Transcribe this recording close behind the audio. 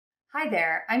Hi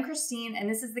there, I'm Christine, and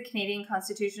this is the Canadian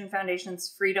Constitution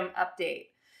Foundation's Freedom Update.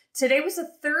 Today was the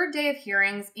third day of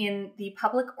hearings in the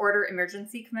Public Order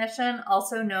Emergency Commission,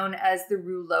 also known as the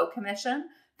Rouleau Commission.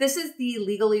 This is the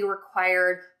legally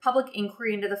required public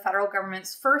inquiry into the federal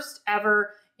government's first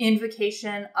ever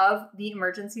invocation of the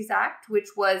Emergencies Act, which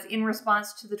was in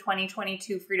response to the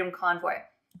 2022 Freedom Convoy.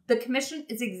 The commission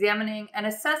is examining and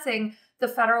assessing the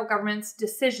federal government's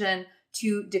decision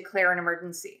to declare an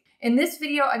emergency. In this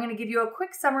video, I'm going to give you a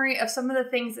quick summary of some of the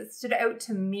things that stood out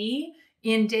to me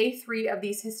in day 3 of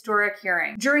these historic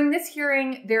hearings. During this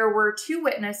hearing, there were 2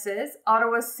 witnesses,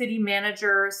 Ottawa City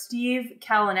Manager Steve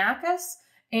Kanellakos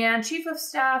and Chief of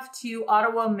Staff to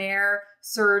Ottawa Mayor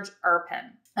Serge Arpin.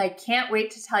 I can't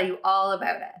wait to tell you all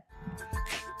about it.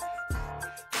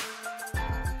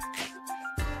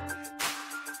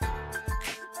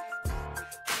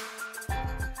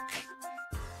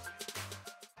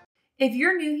 If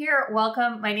you're new here,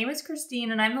 welcome. My name is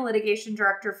Christine and I'm the Litigation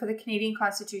Director for the Canadian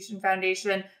Constitution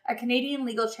Foundation, a Canadian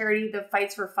legal charity that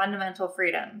fights for fundamental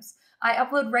freedoms. I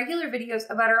upload regular videos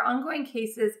about our ongoing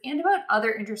cases and about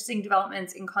other interesting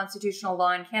developments in constitutional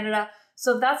law in Canada.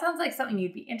 So if that sounds like something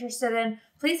you'd be interested in,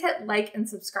 please hit like and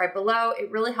subscribe below. It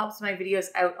really helps my videos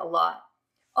out a lot.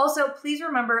 Also, please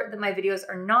remember that my videos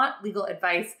are not legal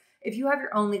advice. If you have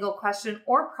your own legal question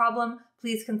or problem,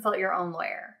 please consult your own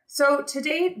lawyer. So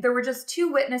today, there were just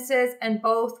 2 witnesses and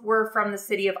both were from the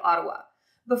city of Ottawa.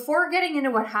 Before getting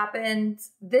into what happened,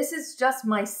 this is just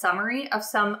my summary of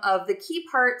some of the key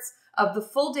parts of the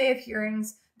full day of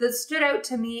hearings that stood out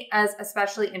to me as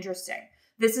especially interesting.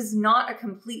 This is not a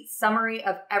complete summary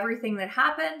of everything that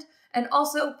happened. And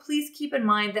also, please keep in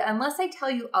mind that unless I tell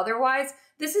you otherwise,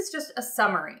 this is just a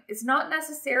summary. It's not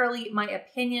necessarily my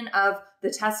opinion of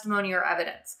the testimony or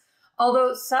evidence.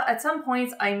 Although at some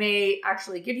points I may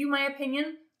actually give you my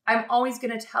opinion, I'm always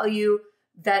going to tell you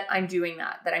that I'm doing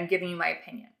that I'm giving you my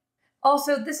opinion.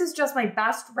 Also, this is just my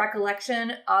best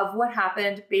recollection of what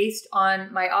happened based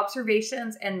on my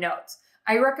observations and notes.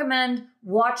 I recommend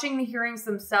watching the hearings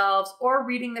themselves or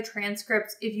reading the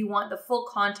transcripts if you want the full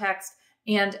context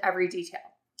and every detail.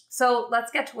 So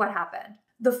let's get to what happened.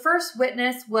 The first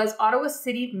witness was Ottawa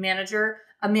City Manager,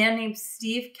 a man named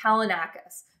Steve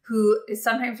Kanellakos, who is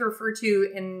sometimes referred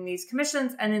to in these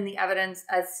commissions and in the evidence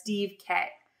as Steve K.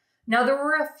 Now, there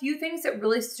were a few things that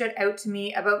really stood out to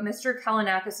me about Mr.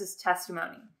 Kanellakos'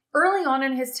 testimony. Early on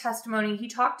in his testimony, he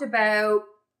talked about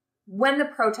when the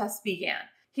protests began.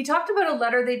 He talked about a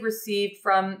letter they'd received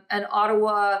from an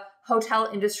Ottawa Hotel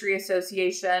Industry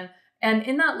Association, and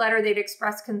in that letter, they'd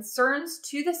expressed concerns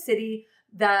to the city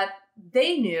that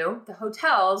they knew, the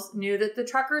hotels knew, that the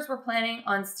truckers were planning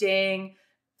on staying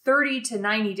 30 to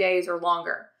 90 days or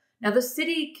longer. Now, the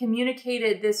city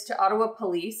communicated this to Ottawa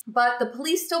police, but the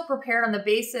police still prepared on the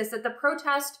basis that the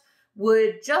protest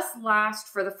would just last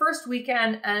for the first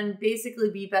weekend and basically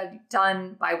be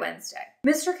done by Wednesday.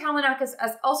 Mr. Kanellakos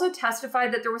has also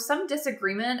testified that there was some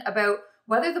disagreement about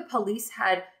whether the police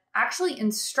had actually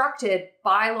instructed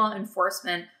bylaw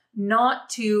enforcement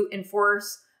not to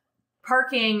enforce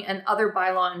parking and other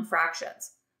bylaw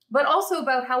infractions, but also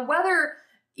about how whether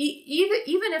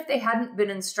even if they hadn't been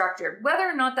instructed, whether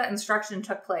or not that instruction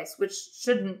took place, which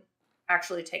shouldn't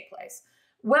actually take place,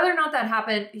 whether or not that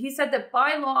happened, he said that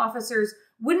bylaw officers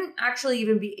wouldn't actually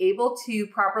even be able to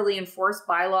properly enforce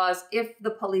bylaws if the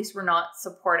police were not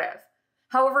supportive.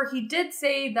 However, he did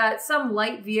say that some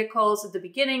light vehicles at the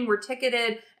beginning were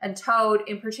ticketed and towed,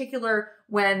 in particular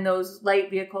when those light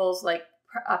vehicles like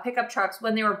pickup trucks,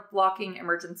 when they were blocking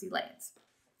emergency lanes.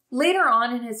 Later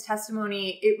on in his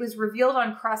testimony, it was revealed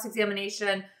on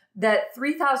cross-examination that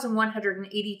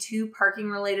 3,182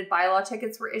 parking-related bylaw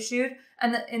tickets were issued,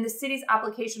 and that in the city's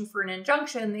application for an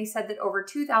injunction, they said that over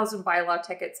 2,000 bylaw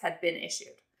tickets had been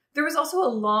issued. There was also a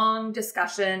long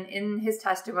discussion in his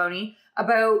testimony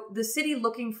about the city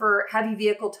looking for heavy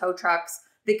vehicle tow trucks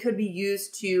that could be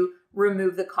used to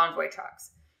remove the convoy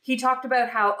trucks. He talked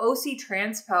about how OC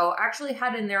Transpo actually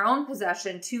had in their own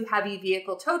possession 2 heavy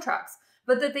vehicle tow trucks,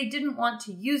 but that they didn't want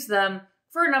to use them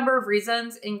for a number of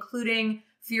reasons, including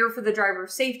fear for the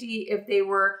driver's safety if they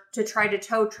were to try to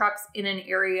tow trucks in an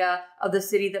area of the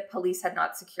city that police had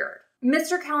not secured.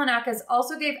 Mr. Kanellakos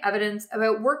also gave evidence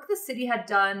about work the city had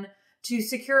done to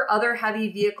secure other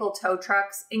heavy vehicle tow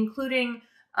trucks, including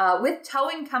with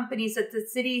towing companies that the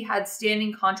city had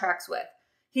standing contracts with.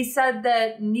 He said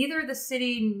that neither the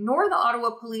city nor the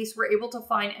Ottawa police were able to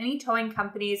find any towing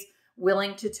companies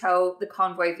willing to tow the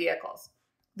convoy vehicles.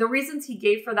 The reasons he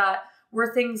gave for that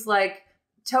were things like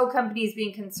tow companies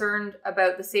being concerned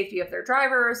about the safety of their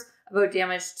drivers, about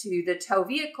damage to the tow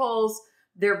vehicles,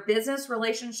 their business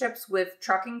relationships with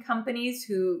trucking companies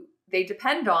who they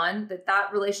depend on,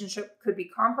 that relationship could be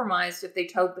compromised if they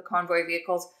towed the convoy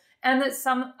vehicles, and that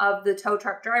some of the tow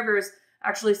truck drivers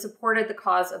actually supported the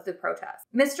cause of the protest.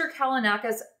 Mr.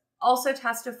 Kanellakos also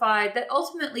testified that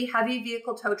ultimately heavy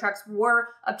vehicle tow trucks were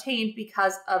obtained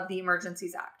because of the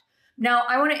Emergencies Act. Now,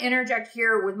 I want to interject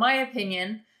here with my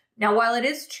opinion. Now, while it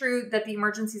is true that the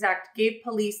Emergencies Act gave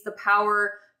police the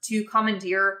power to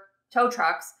commandeer tow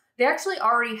trucks, they actually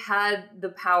already had the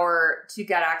power to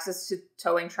get access to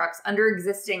towing trucks under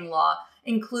existing law,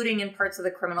 including in parts of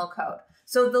the criminal code.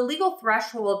 So the legal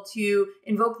threshold to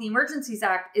invoke the Emergencies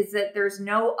Act is that there's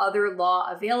no other law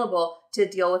available to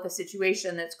deal with a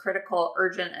situation that's critical,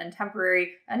 urgent, and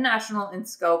temporary, and national in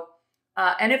scope.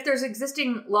 And if there's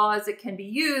existing laws that can be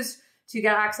used to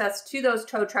get access to those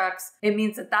tow trucks, it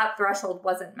means that that threshold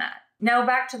wasn't met. Now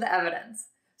back to the evidence.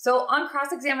 So on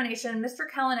cross-examination, Mr.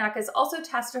 Kanellakos also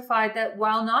testified that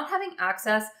while not having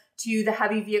access to the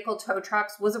heavy vehicle tow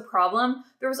trucks was a problem,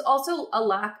 there was also a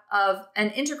lack of an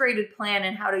integrated plan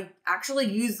in how to actually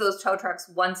use those tow trucks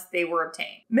once they were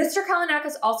obtained. Mr.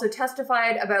 Kanellakos also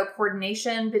testified about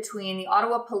coordination between the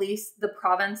Ottawa police, the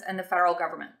province, and the federal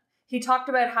government. He talked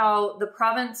about how the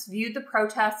province viewed the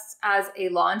protests as a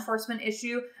law enforcement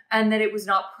issue and that it was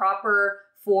not proper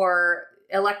for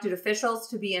elected officials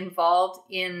to be involved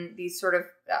in these sort of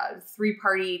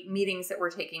three-party meetings that were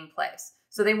taking place.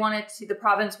 So the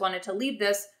province wanted to leave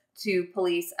this to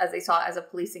police as they saw it as a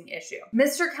policing issue.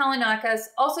 Mr. Kanellakos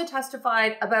also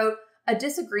testified about a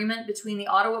disagreement between the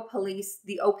Ottawa police,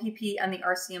 the OPP, and the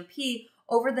RCMP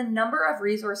over the number of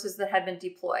resources that had been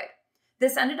deployed.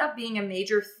 This ended up being a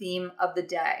major theme of the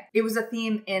day. It was a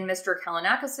theme in Mr.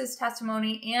 Kanellakos'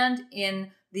 testimony and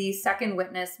in the second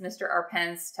witness, Mr.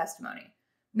 Arpin's testimony.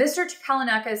 Mr.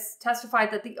 Kanellakos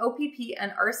testified that the OPP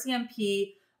and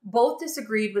RCMP both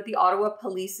disagreed with the Ottawa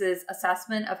Police's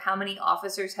assessment of how many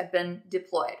officers had been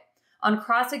deployed. On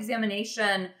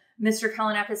cross-examination, Mr.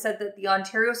 Kanellakos said that the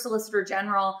Ontario Solicitor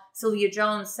General, Sylvia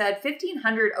Jones, said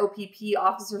 1,500 OPP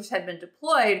officers had been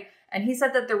deployed, and he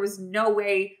said that there was no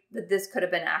way that this could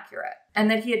have been accurate, and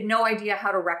that he had no idea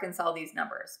how to reconcile these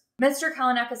numbers. Mr.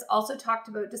 Kanellakos also talked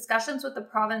about discussions with the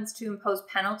province to impose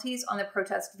penalties on the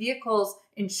protest vehicles,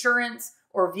 insurance,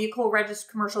 or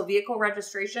commercial vehicle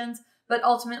registrations, but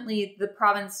ultimately the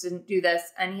province didn't do this,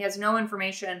 and he has no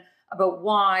information about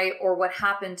why or what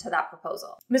happened to that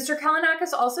proposal. Mr.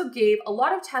 Kanellakos also gave a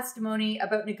lot of testimony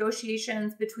about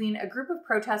negotiations between a group of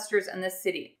protesters and the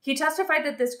city. He testified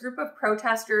that this group of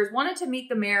protesters wanted to meet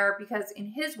the mayor because, in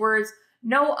his words,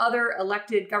 no other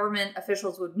elected government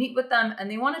officials would meet with them,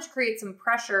 and they wanted to create some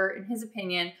pressure, in his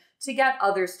opinion, to get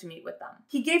others to meet with them.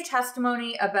 He gave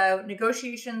testimony about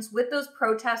negotiations with those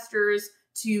protesters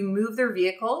to move their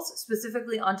vehicles,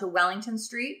 specifically onto Wellington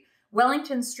Street.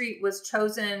 Wellington Street was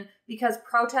chosen because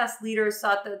protest leaders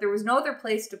thought that there was no other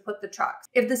place to put the trucks.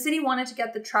 If the city wanted to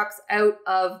get the trucks out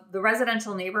of the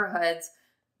residential neighborhoods,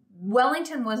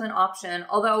 Wellington was an option,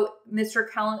 although Mr.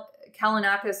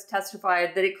 Kanellakos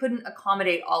testified that it couldn't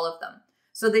accommodate all of them.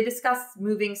 So they discussed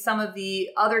moving some of the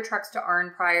other trucks to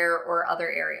Arpin or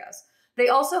other areas. They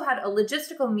also had a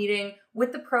logistical meeting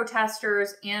with the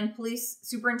protesters and Police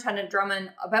Superintendent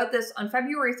Drummond about this on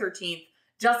February 13th,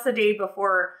 just the day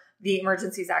before the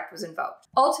Emergencies Act was invoked.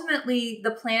 Ultimately,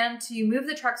 the plan to move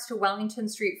the trucks to Wellington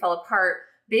Street fell apart.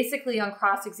 Basically, on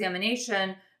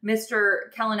cross-examination,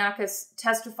 Mr. Kanellakos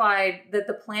testified that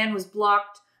the plan was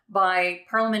blocked by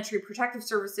Parliamentary Protective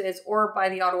Services or by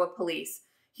the Ottawa Police.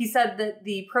 He said that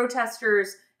the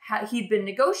protesters he'd been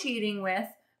negotiating with,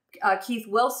 Keith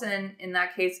Wilson in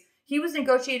that case, he was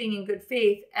negotiating in good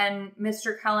faith, and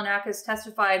Mr. Kanellakos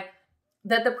testified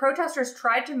that the protesters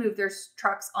tried to move their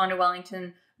trucks onto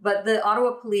Wellington, but the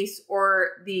Ottawa Police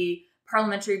or the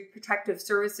Parliamentary Protective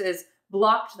Services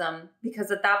blocked them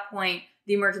because at that point,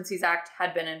 the Emergencies Act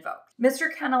had been invoked. Mr.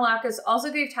 Kanellakos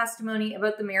also gave testimony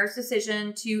about the mayor's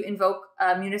decision to invoke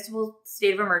a municipal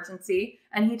state of emergency,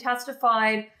 and he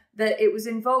testified that it was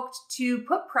invoked to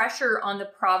put pressure on the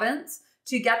province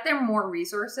to get them more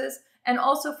resources, and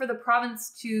also for the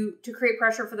province to create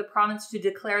pressure for the province to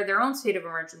declare their own state of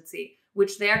emergency,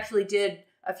 which they actually did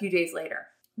a few days later.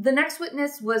 The next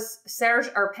witness was Serge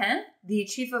Arpin, the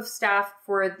chief of staff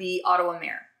for the Ottawa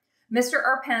mayor. Mr.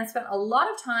 Arpin spent a lot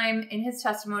of time in his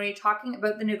testimony talking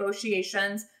about the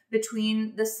negotiations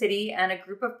between the city and a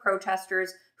group of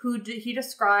protesters who he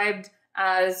described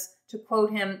as, to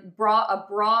quote him, a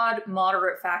broad,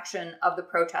 moderate faction of the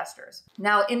protesters.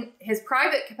 Now, in his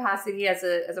private capacity as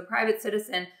a private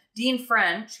citizen, Dean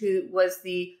French, who was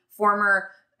the former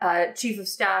chief of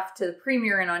staff to the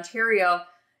premier in Ontario,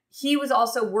 he was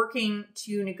also working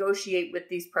to negotiate with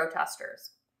these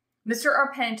protesters. Mr.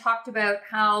 Arpin talked about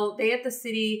how they at the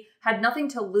city had nothing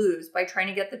to lose by trying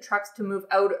to get the trucks to move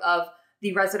out of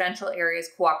the residential areas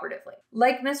cooperatively.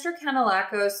 Like Mr.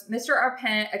 Kanellakos, Mr.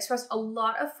 Arpin expressed a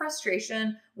lot of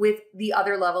frustration with the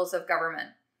other levels of government.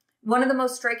 One of the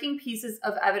most striking pieces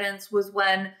of evidence was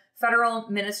when Federal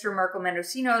Minister Marco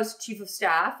Mendocino's chief of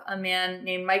staff, a man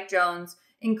named Mike Jones,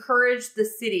 encouraged the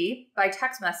city by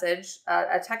text message,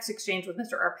 a text exchange with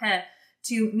Mr. Arpin,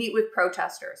 to meet with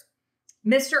protesters.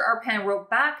 Mr. Arpin wrote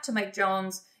back to Mike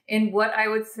Jones in what I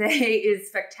would say is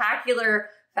spectacular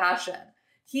fashion.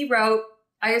 He wrote,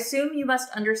 "I assume you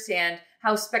must understand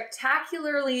how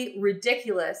spectacularly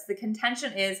ridiculous the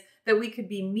contention is that we could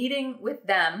be meeting with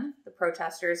them," the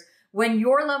protesters, "when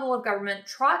your level of government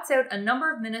trots out a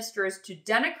number of ministers to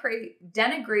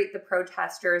denigrate the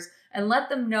protesters and let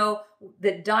them know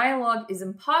that dialogue is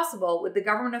impossible with the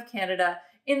government of Canada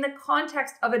in the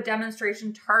context of a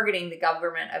demonstration targeting the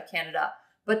government of Canada.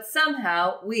 But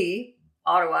somehow we,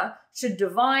 Ottawa, should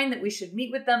divine that we should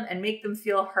meet with them and make them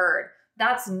feel heard.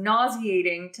 That's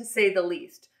nauseating, to say the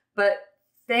least. But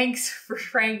thanks for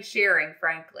sharing,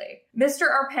 frankly." Mr.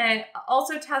 Arpin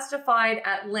also testified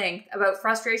at length about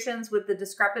frustrations with the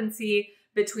discrepancy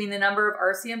between the number of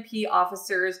RCMP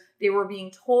officers they were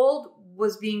being told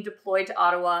was being deployed to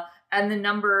Ottawa and the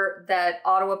number that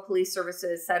Ottawa Police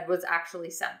Services said was actually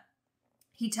sent.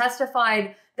 He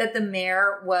testified that the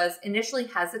mayor was initially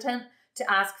hesitant to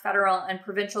ask federal and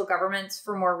provincial governments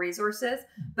for more resources,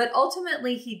 but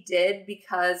ultimately he did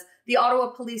because the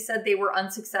Ottawa police said they were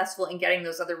unsuccessful in getting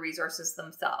those other resources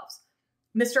themselves.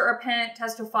 Mr. Arpin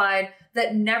testified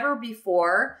that never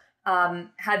before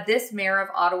had this mayor of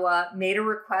Ottawa made a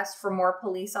request for more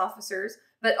police officers,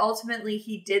 but ultimately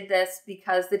he did this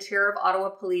because the chair of Ottawa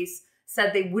Police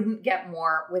said they wouldn't get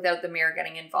more without the mayor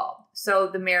getting involved. So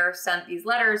the mayor sent these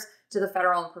letters to the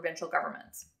federal and provincial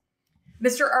governments.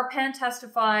 Mr. Arpin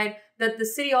testified that the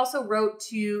city also wrote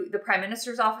to the Prime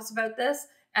Minister's office about this,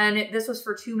 and this was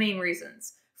for two main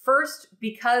reasons. First,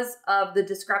 because of the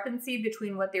discrepancy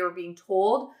between what they were being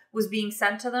told was being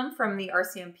sent to them from the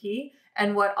RCMP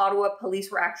and what Ottawa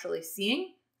police were actually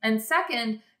seeing. And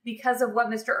second, because of what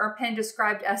Mr. Arpin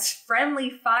described as friendly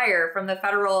fire from the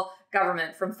federal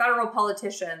government, from federal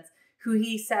politicians, who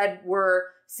he said were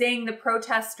saying the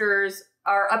protesters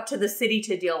are up to the city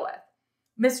to deal with.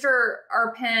 Mr.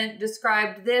 Arpin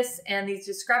described this and these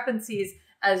discrepancies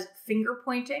as finger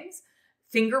pointing,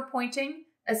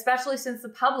 especially since the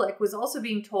public was also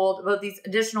being told about these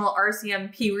additional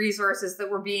RCMP resources that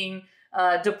were being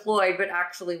deployed, but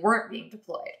actually weren't being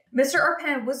deployed. Mr.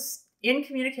 Arpin was in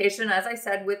communication, as I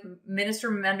said, with Minister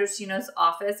Mendocino's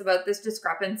office about this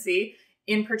discrepancy,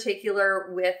 in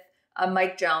particular with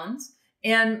Mike Jones.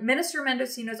 And Minister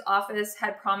Mendocino's office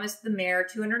had promised the mayor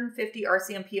 250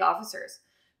 RCMP officers.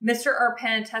 Mr.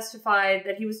 Arpin testified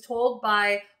that he was told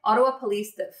by Ottawa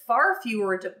police that far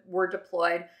fewer were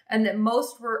deployed and that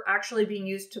most were actually being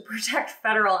used to protect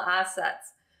federal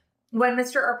assets. When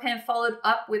Mr. Arpin followed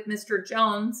up with Mr.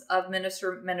 Jones of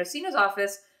Minister Mendocino's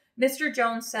office, Mr.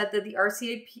 Jones said that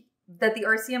the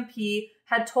RCMP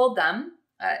had told them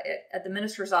at the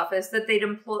minister's office that they'd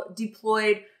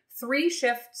deployed 3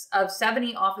 shifts of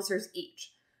 70 officers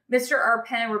each. Mr.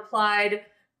 Arpin replied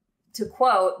to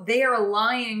quote, "They are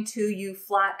lying to you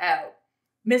flat out."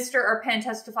 Mr. Arpin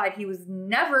testified he was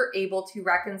never able to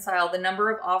reconcile the number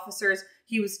of officers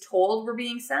he was told were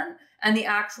being sent and the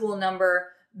actual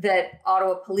number that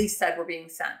Ottawa police said were being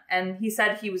sent. And he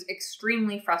said he was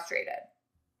extremely frustrated.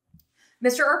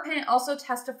 Mr. Arpin also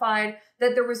testified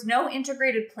that there was no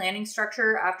integrated planning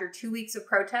structure after 2 weeks of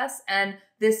protests, and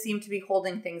this seemed to be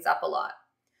holding things up a lot.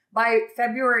 By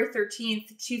February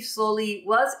 13th, Chief Slowly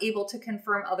was able to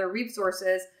confirm other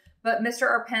resources, but Mr.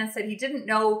 Arpin said he didn't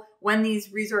know when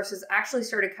these resources actually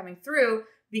started coming through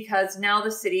because now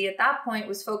the city at that point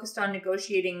was focused on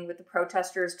negotiating with the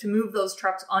protesters to move those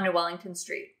trucks onto Wellington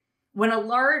Street. When a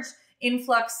large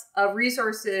influx of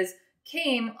resources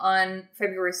came on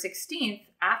February 16th,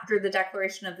 after the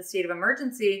declaration of the state of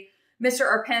emergency, Mr.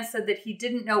 Arpin said that he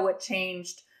didn't know what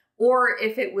changed or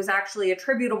if it was actually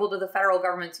attributable to the federal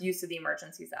government's use of the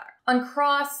Emergencies Act. On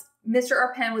Cross, Mr.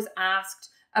 Arpin was asked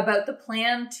about the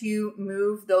plan to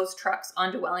move those trucks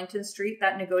onto Wellington Street,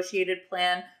 that negotiated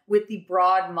plan with the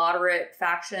broad, moderate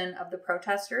faction of the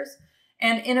protesters.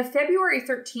 And in a February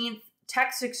 13th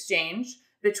text exchange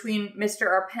between Mr.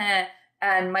 Arpin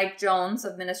and Mike Jones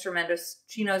of Minister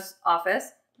Mendocino's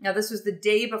office, now this was the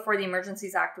day before the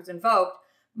Emergencies Act was invoked,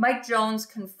 Mike Jones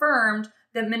confirmed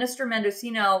that Minister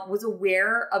Mendocino was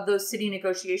aware of those city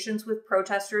negotiations with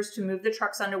protesters to move the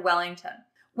trucks onto Wellington.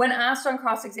 When asked on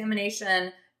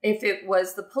cross-examination if it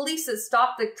was the police that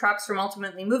stopped the trucks from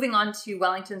ultimately moving on to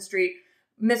Wellington Street,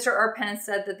 Mr. Arpin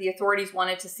said that the authorities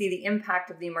wanted to see the impact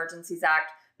of the Emergencies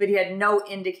Act, but he had no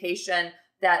indication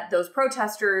that those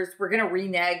protesters were going to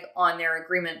renege on their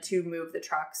agreement to move the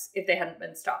trucks if they hadn't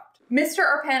been stopped. Mr.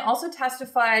 Arpin also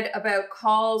testified about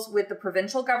calls with the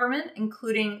provincial government,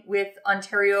 including with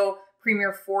Ontario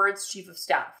Premier Ford's chief of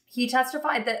staff. He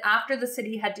testified that after the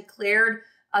city had declared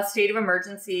a state of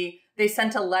emergency, they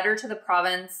sent a letter to the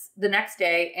province the next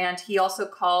day, and he also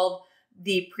called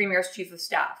the Premier's chief of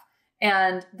staff.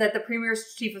 And that the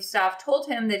Premier's chief of staff told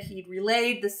him that he'd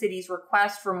relayed the city's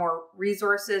request for more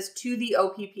resources to the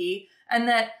OPP and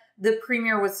that the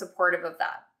Premier was supportive of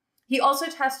that. He also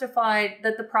testified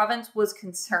that the province was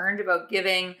concerned about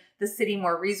giving the city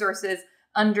more resources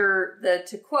under the,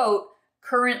 to quote,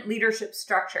 current leadership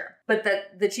structure, but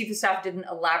that the chief of staff didn't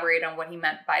elaborate on what he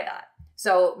meant by that.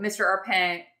 So Mr.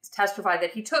 Arpin testified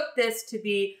that he took this to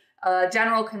be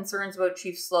general concerns about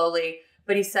Chief Slowly,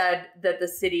 but he said that the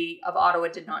city of Ottawa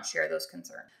did not share those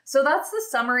concerns. So that's the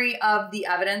summary of the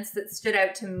evidence that stood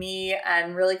out to me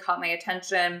and really caught my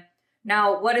attention.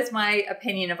 Now, what is my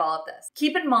opinion of all of this?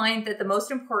 Keep in mind that the most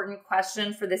important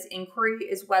question for this inquiry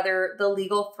is whether the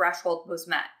legal threshold was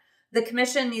met. The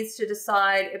commission needs to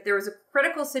decide if there was a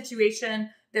critical situation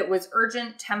that was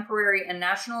urgent, temporary, and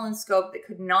national in scope that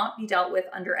could not be dealt with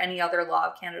under any other law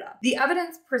of Canada. The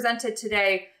evidence presented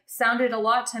today sounded a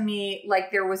lot to me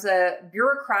like there was a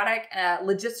bureaucratic,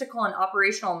 logistical, and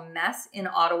operational mess in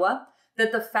Ottawa,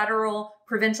 that the federal,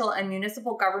 provincial, and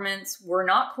municipal governments were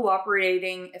not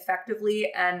cooperating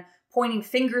effectively and pointing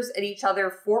fingers at each other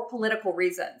for political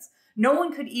reasons. No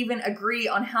one could even agree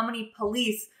on how many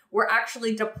police were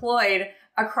actually deployed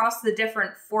across the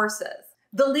different forces.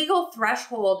 The legal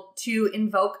threshold to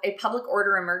invoke a public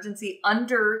order emergency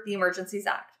under the Emergencies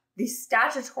Act, the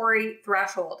statutory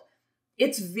threshold,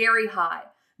 it's very high.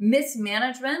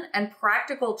 Mismanagement and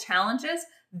practical challenges,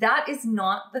 that is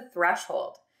not the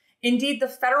threshold. Indeed, the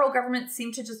federal government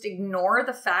seemed to just ignore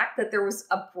the fact that there was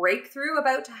a breakthrough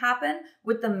about to happen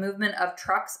with the movement of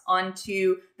trucks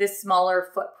onto this smaller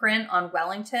footprint on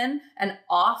Wellington and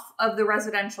off of the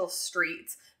residential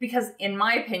streets. Because in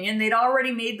my opinion, they'd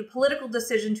already made the political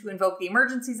decision to invoke the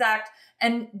Emergencies Act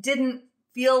and didn't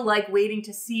feel like waiting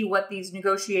to see what these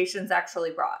negotiations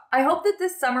actually brought. I hope that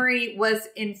this summary was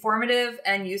informative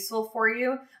and useful for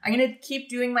you. I'm going to keep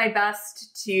doing my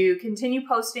best to continue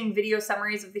posting video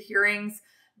summaries of the hearings,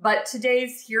 but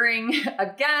today's hearing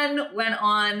again went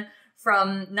on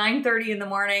from 9:30 in the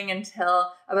morning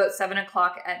until about 7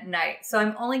 o'clock at night. So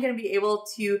I'm only going to be able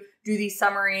to do these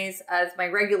summaries as my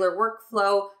regular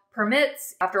workflow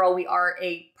permits. After all, we are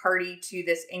a party to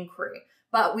this inquiry.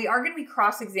 But we are going to be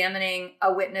cross-examining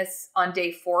a witness on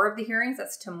day 4 of the hearings.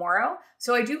 That's tomorrow.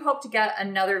 So I do hope to get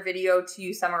another video to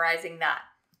you summarizing that.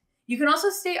 You can also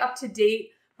stay up to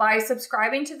date by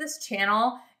subscribing to this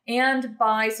channel and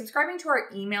by subscribing to our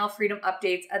email Freedom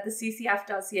Updates at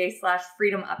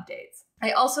theccf.ca/Freedom Updates.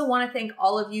 I also want to thank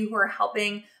all of you who are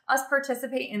helping us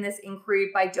participate in this inquiry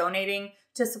by donating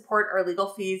to support our legal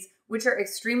fees, which are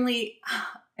extremely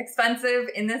expensive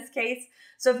in this case.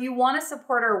 So if you want to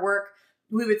support our work,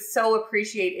 we would so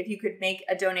appreciate if you could make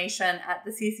a donation at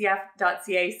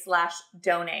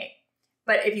theccf.ca/donate.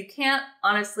 But if you can't,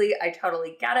 honestly, I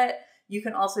totally get it. You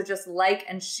can also just like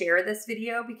and share this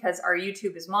video because our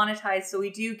YouTube is monetized. So we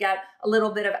do get a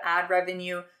little bit of ad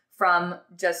revenue from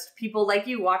just people like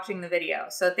you watching the video.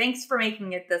 So thanks for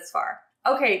making it this far.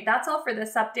 Okay, that's all for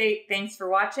this update. Thanks for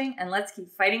watching, and let's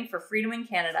keep fighting for freedom in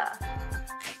Canada.